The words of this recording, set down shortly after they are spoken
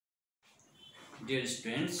Dear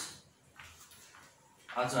students,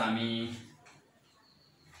 आज हामी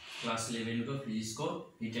class 11 को फिजिक्स को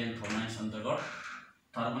हिट एन्ड थर्मल्स अन्तर्गत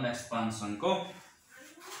थर्मल एक्सपान्सन को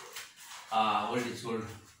वोल्टेज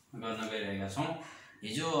गर्न गइरहेका छौं।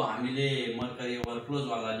 हिजो हामीले मर्करी ओभरफ्लोज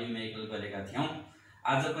वाला न्यूमेरिकल गरेका थियौं।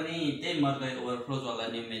 आज पनि त्यही मर्करी ओभरफ्लोज वाला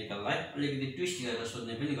न्यूमेरिकललाई अलिकति ट्विस्ट गरेर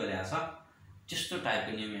सोध्ने पनि गरेका छ। त्यस्तो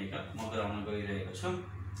टाइपको न्यूमेरिकल म गराउन गइरहेको छु।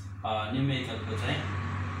 न्यूमेरिकलको चाहिँ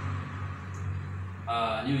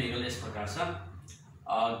न्यूमेरिकल इस प्रकार छ।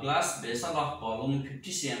 Glass vessel of volume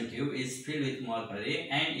 50 cm³ is filled with mercury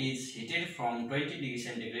and is heated from 20 degree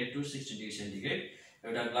centigrade to 60 degree centigrade.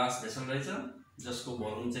 एउटा ग्लास भेसल रहेछ जसको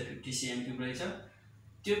भोल्युम चाहिँ 50 cm³ रहेछ।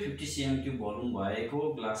 त्यो 50 cm³ भोल्युम भएको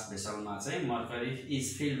ग्लास भेसलमा चाहिँ मर्करी इज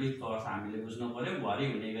फिल्ड विथ अर्थ हामीले बुझ्नु पर्यो। भरि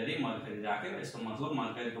हुने गरी मर्करी राख्यो। यसको मतलब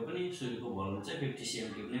मर्करीको पनि सुरुको भोल्युम चाहिँ 50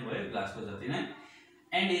 cm³ नै भयो ग्लासको जति नै।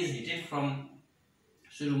 एन्ड इज हिटेड फ्रम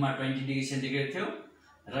सुरुमा 20 डिग्री सेन्टिग्रेड थियो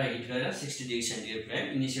र हिट गरेर 60 डिग्री सेन्टिग्रेड भयो।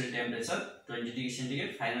 Initial temperature 20 degree centigrade,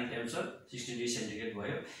 final temperature 60 degree centigrade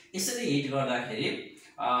भयो। यसरी हिट गर्दाखेरि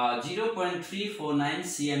 0.349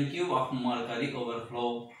 cm³ of mercury overflow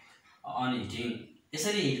on heating.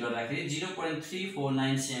 यसरी हिट गर्दाखेरि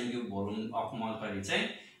 0.349 cm³ भोल्युम अफ मर्करी चाहिँ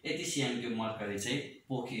यति cm³ मर्करी चाहिँ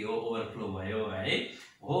पोखियो, ओभरफ्लो भयो है।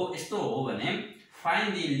 हो यस्तो हो भने find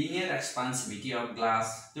the linear expansivity of glass,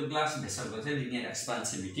 त्यो ग्लास भेसलको चाहिँ लिनियर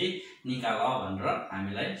एक्सपान्सिभिटी निकाल भनेर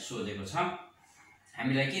हामीलाई सोधेको छ।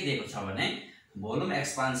 हामीलाई के दिएको छ भने भोल्युम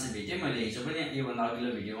एक्सपान्सिभिटी, मैले हिजो पनि योभन्दा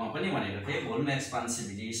अघिल्लो भिडियोमा पनि भनेको थिएँ भोल्युम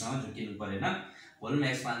एक्सपान्सिभिटीसँग झुकिनु परेन। भोल्युम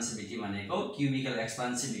एक्सपान्सिभिटी भनेको क्युबिकल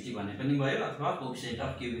एक्सपान्सिभिटी भने पनि भयो अथवा कोएफिसिएन्ट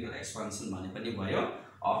अफ क्युबिकल एक्सपान्सन भने पनि भयो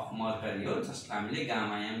अफ मर्करी हो, जसको हामीले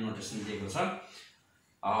गामा एम नोटेसन दिएको छ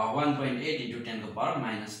 1.8 ×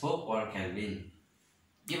 10⁻⁻4 पर केल्भिन।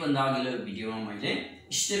 योभन्दा अघिल्लो भिडियोमा मैले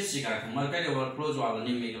स्टेप सिकाएको मर्करी ओभरफ्लोज वाला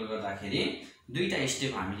न्यूमेरिकल गर्दाखेरि दुईटा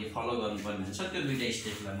स्टेप हामीले फलो गर्नुपर्ने हुन्छ। त्यो दुईटा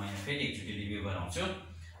स्टेपलाई म यहाँ फेरि एकचोटि रिभ्यू गराउँछु।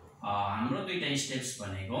 हाम्रो दुईटा स्टेप्स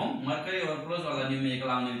भनेको मर्करी ओभरफ्लोज वाला न्यूमेरिकल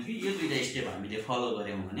आउने बित्तिकै यो दुईटा स्टेप हामीले फलो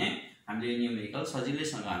गर्यौं भने हामीले न्यूमेरिकल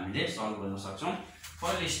सजिलैसँग हामीले सल्भ गर्न सक्छौं।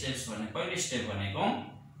 पहिलो स्टेप भनेको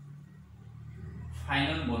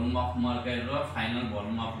फाइनल भोल्युम अफ मर्करी र final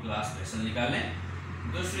volume of glass vessel निकाल्ने।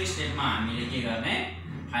 दोस्रो स्टेपमा हामीले के गर्ने,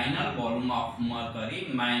 final volume of mercury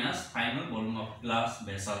minus final volume of glass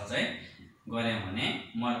vessel चाहिँ गर्यौं भने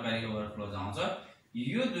मर्करी ओभरफ्लोज आउँछ।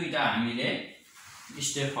 यो दुईटा हामीले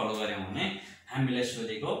स्टेप फलो गर्यौं भने हामीले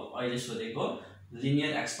अहिले सोधेको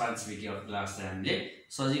लिनियर एक्सपान्सिभिटी अफ ग्लास चाहिँ हामीले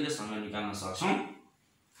सजिलैसँग निकाल्न सक्छौं।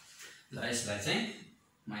 ल यसलाई चाहिँ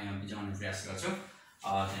म यहाँ बुझाउने प्रयास गर्छु,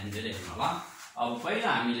 ध्यान दिएर हेर्नु होला। अब पहिला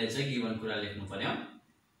हामीले चाहिँ गिवन कुरा लेख्नु पर्यो।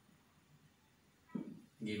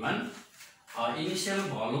 Given initial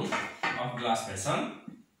volume of glass vessel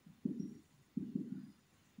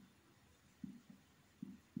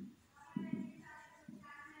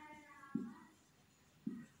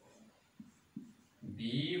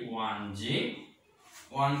B1G,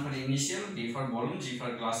 1 for initial, B for volume, G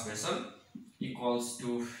for glass vessel equals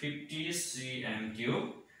to 50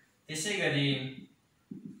 cm³। त्यसै गरी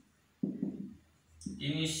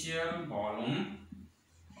initial volume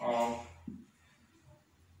of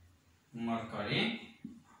mercury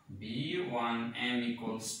B1M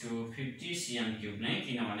equals to 50 cm³ नै,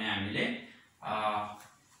 किनभने हामीले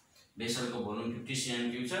भेसलको भोल्युम 50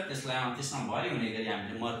 cm³ छ, त्यसमा भरि हुने गरी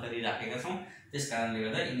हामीले मर्करी राखेका छौं। त्यसकारणले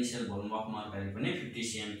गर्दा इनिशियल भोल्युम अफ मर्करी पनि 50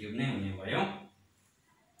 cm³ नै हुने भयो।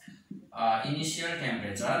 Initial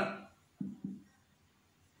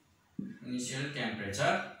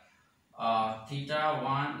temperature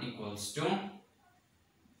θ1 equals to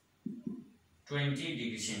 20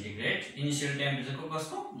 degree centigrade. Initial temperature को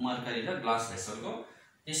कसको, मर्करी र ग्लास भेसल को।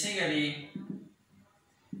 त्यसै गरी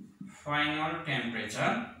final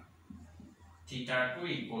temperature θ2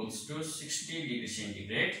 equals to 60 degree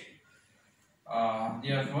centigrade.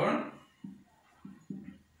 therefore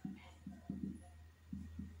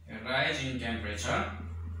rise in temperature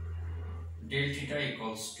del theta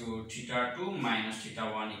equals to θ2 minus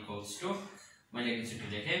θ1 equals to, मैले एकचोटि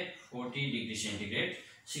लेखे 40 degree centigrade.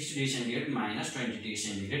 60 degree centigrade minus 20 degree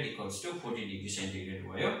centigrade equals to 40 degree centigrade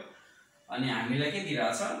भयो। अनि हामीलाई के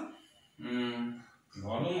दिइराछ,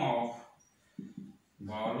 volume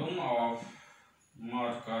of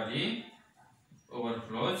mercury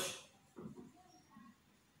ओभरफ्लोज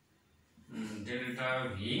delta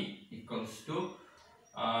V equals to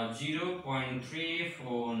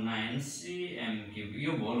 0.349 cm³।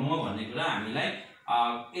 यो volume हो भन्ने कुरा हामीलाई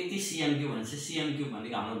यति cm³ भनेपछि cm³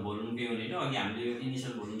 भनेको हाम्रो भोल्युमकै युनिट हो। अघि हामीले यो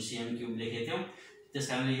इनिशियल भोल्युम cm³ लेखेको थियौं,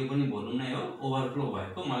 त्यसकारणले यो पनि भोल्युम नै हो, ओभरफ्लो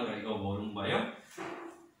भएको मर्करीको भोल्युम भयो।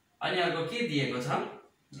 अनि अर्को के दिएको छ,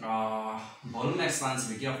 भोल्युम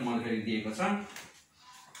एक्सपान्सिभिटी अफ मर्करी दिएको छ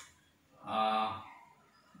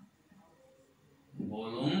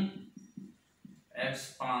volume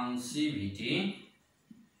एक्सपान्सिभिटी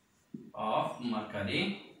of mercury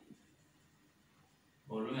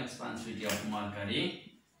volume expansivity of mercury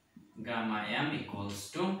gamma m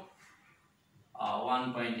equals to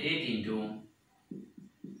 1.8 into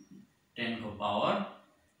 10 को power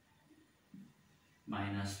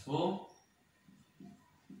minus 4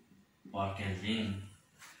 per Kelvin।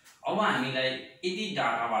 अब हामीलाई यति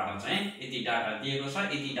डाटाबाट चाहिँ यति डाटा दिएको छ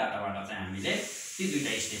यति डाटाबाट चाहिँ हामीले ती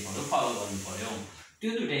दुईटा स्टेपहरु फलो गर्नु पर्यो। त्यो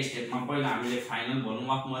दुईटा स्टेपमा पहिला हामीले फाइनल भोल्युम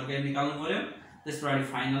अफ मर्करी निकाल्नु पर्यो, त्यसपछि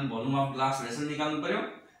final volume of glass vessel निकाल्नु पर्यो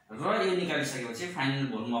र यो निकालिसकेपछि final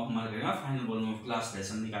volume of मर्करीमा final volume of glass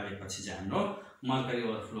vessel निकालेपछि चाहिँ हाम्रो मर्करी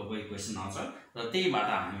ओभरफ्लोको इक्वेसन आउँछ र त्यहीबाट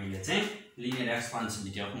हामीले चाहिँ लिनियर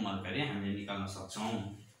एक्सपान्सिभिटी अफ मर्करी हामीले निकाल्न सक्छौं।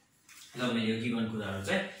 ल मैले यो गिवन कुराहरु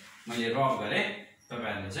चाहिँ मैले रफ गरे,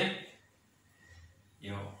 तपाईहरुले चाहिँ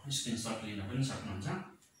यो स्क्रिनशट लिन पनि सक्नुहुन्छ।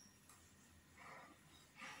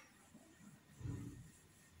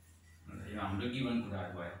 यो हाम्रो गिवन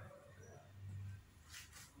कुराहरु भयो,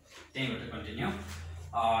 त्यहीबाट कन्टिन्यू।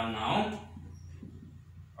 नाउ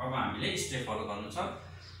अब हामीले स्टेप फलो गर्नु छ।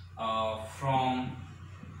 From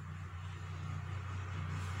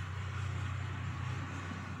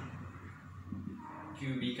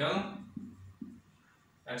cubical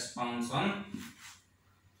expansion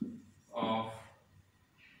of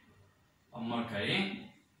mercury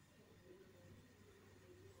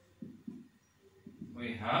we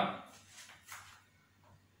have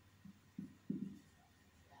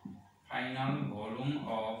final volume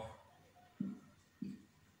of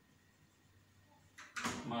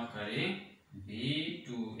mercury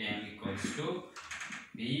V2m equals to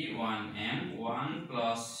V1m 1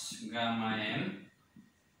 plus gamma m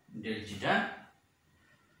del theta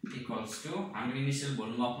equals to हाम्रो initial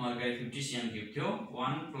volume of mercury 50 cm3 थियो,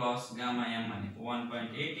 1 plus gamma m भनेको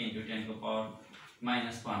 1.8 into 10 को power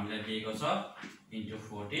minus को हामीलाई दिएको छ into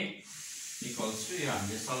 40 equals to यो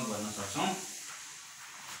हामीले सल्भ गर्न सक्छौं।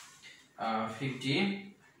 50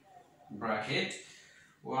 bracket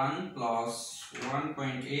 1 plus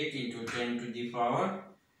 1.8 into 10 to the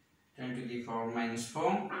power minus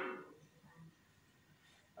 4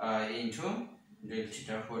 into del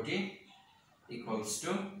theta 40 equals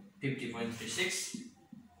to 50.36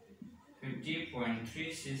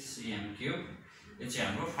 cm3। यो चाहिँ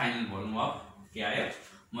हाम्रो फाइनल भोल्युम अफ के आयो,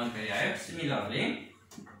 मर्करी आयो।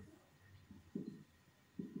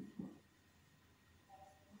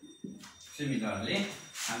 सिमिलरली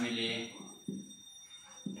हामीले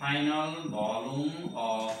final volume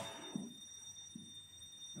of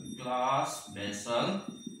glass vessel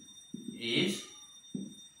is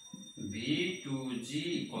V2g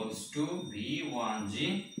equals to V1g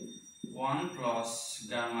 1 plus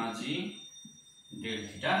gamma g del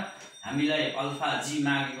theta। हामीलाई alpha g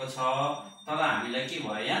मागेको छ तर हामीलाई के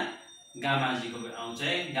भयो यहाँ गामा जी को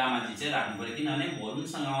चाहिँ गामा जी चाहिँ राख्नु पर्यो, किनभने भोल्युम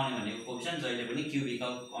सँग आउने भनेको कोएफिसिएन्ट जहिले पनि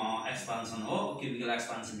क्युबिकल एक्सपान्सन हो, क्युबिकल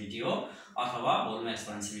एक्सपान्सिभिटी हो अथवा भोल्युम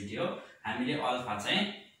एक्सपान्सिभिटी हो। हामीले अल्फा चाहिँ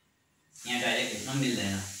यहाँ डाइरेक्ट लेख्न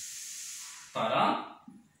मिल्दैन, तर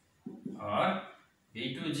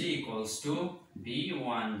V2g equals to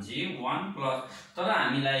V1g 1 plus, तर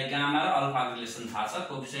हामीलाई गामा र अल्फा रिलेसन थाहा छ।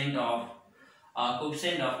 कोएफिसिएन्ट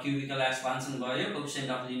अफ क्युबिकल एक्सपान्सन भयो, कोएफिसिएन्ट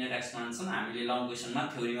अफ लिनियर एक्सपान्सन हामीले लङ क्वेशनमा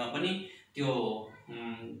थ्योरीमा पनि त्यो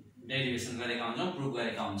डेरिभेसन गरेका हुन्छौं, प्रुफ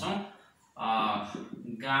गरेका हुन्छौं।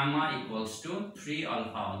 गामा इक्वल्स टु 3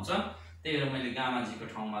 अल्फा हुन्छ, त्यही भएर मैले गामा जी को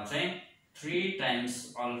ठाउँमा चाहिँ 3 टाइम्स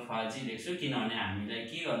अल्फा जी लेख्छु, किनभने हामीलाई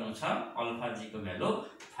के गर्नु छ, अल्फा जी को भ्यालु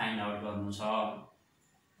फाइन्ड आउट गर्नु छ।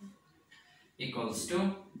 equals to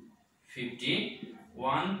 50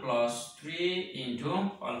 1 plus 3 into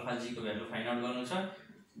alpha जी को भ्यालु फाइन्ड आउट गर्नु छ,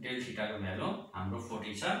 डेल थीटा को भ्यालु हाम्रो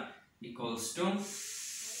 40 छ equals to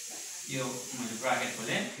यो मैले ब्राकेट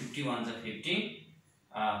खोले 51 जा 50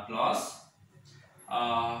 प्लस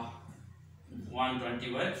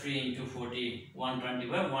 120 भयो 3 into 40 120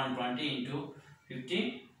 भयो 120 into 50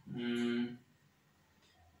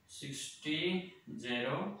 60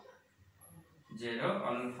 0 0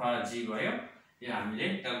 अल्फा जी भयो। यो हामीले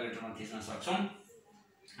क्याल्कुलेटरमा थिच्न सक्छौं,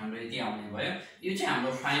 हाम्रो यति आउने भयो। यो चाहिँ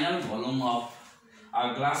हाम्रो final volume of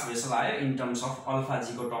glass vessel आयो इन टर्म्स अफ अल्फा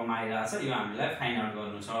जी को टर्ममा आइरहेछ, यो हामीलाई फाइन्ड आउट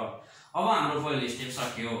गर्नु छ। अब हाम्रो पहिलो स्टेप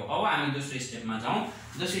सकियो, अब हामी दोस्रो स्टेपमा जाउँ।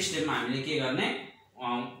 दोस्रो स्टेपमा हामीले के गर्ने,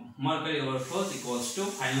 mercury ओभरफ्लोज equals to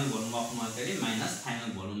final volume of mercury minus final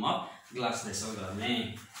volume of glass vessel गर्ने।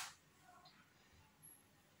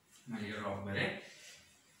 मैले यो रफ गरे।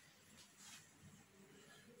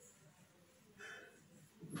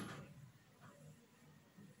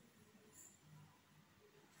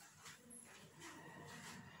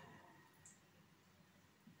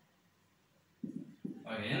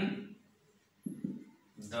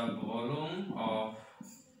 the volume of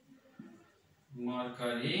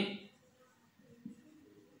mercury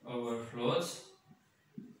overflows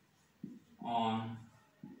on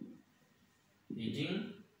heating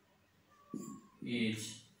is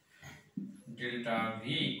delta V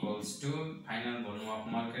equals to final volume of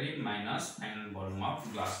mercury minus final volume of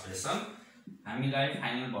glass vessel. हामीलाई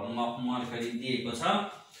final volume of mercury दिएको छ.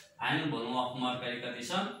 final volume of mercury कति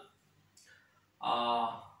छ?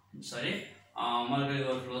 mercury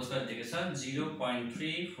overflows कति दिएको छ?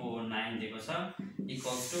 0.349 दिएको छ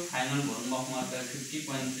equals to final volume of mercury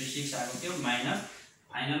 50.36 आएको थियो minus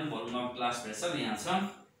final volume of glass vessel यहाँ छ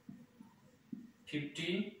 50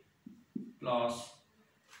 plus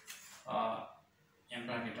यहाँ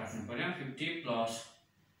ब्राकेट राख्नु पर्यो 50 plus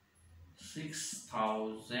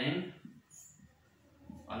 6000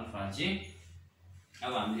 अल्फा जी.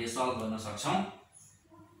 अब हामीले सल्भ गर्न सक्छौं.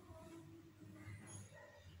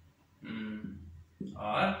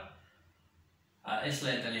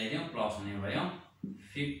 यसलाई त ल्याइदियौं प्लस हुने भयो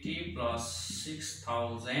 50 plus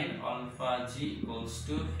 6000 alpha G equals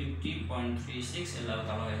to 50.36 यसलाई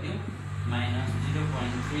उता लगाइदियौं minus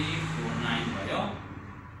 0.349 भयो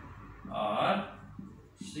और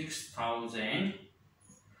 6000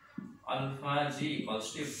 alpha g equals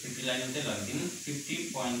to 50 लाई मात्रै लगिदियौं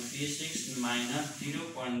 50.36 minus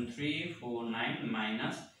 0.349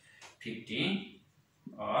 minus 50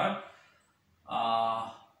 और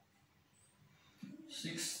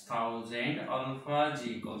 6000 alpha g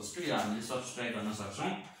equals to यो हामीले सब्स्ट्र्याक्ट गर्न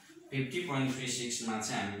सक्छौं 50.36 मा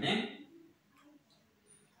चाहिँ हामीले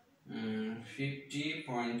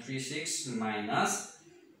 50.36 minus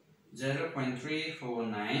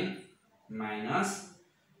 0.349 minus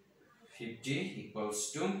 50 equals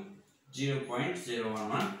to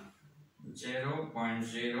 0.011.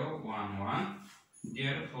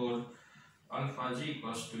 Therefore, alpha g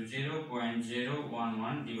equals to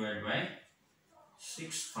 0.011 divided by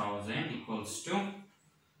 6000 equals to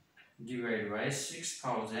divided by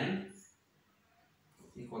 6000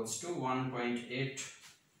 equals to 1.8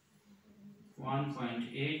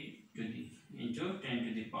 to the into 10 to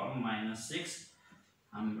the power minus 6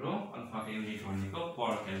 हाम्रो alpha को युनिट भनेको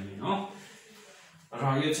पर केल्भिन हो र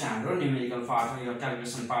यो चाहिँ हाम्रो न्यूमेरिकल पार्ट हो यो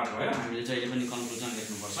क्याल्कुलेसन पार्ट भयो हामीले जहिले पनि कन्क्लुजन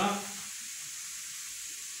लेख्नु पर्छ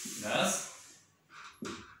thus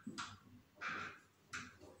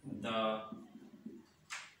the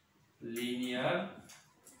linear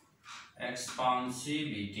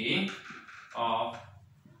expansivity of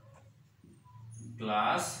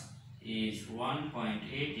glass is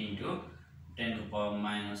 1.8 into 10 to the power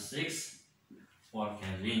minus 6 per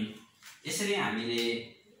Kelvin. यसरी हामीले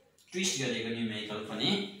ट्विस्ट गरेको न्यूमेरिकल पनि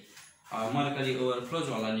मर्करी ओभरफ्लोज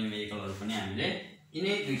वाला न्यूमेरिकलहरु पनि हामीले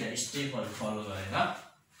यिनै दुईटा स्टेपहरु फलो गरेर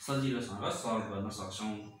सजिलोसँग सल्भ गर्न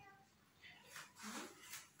सक्छौं.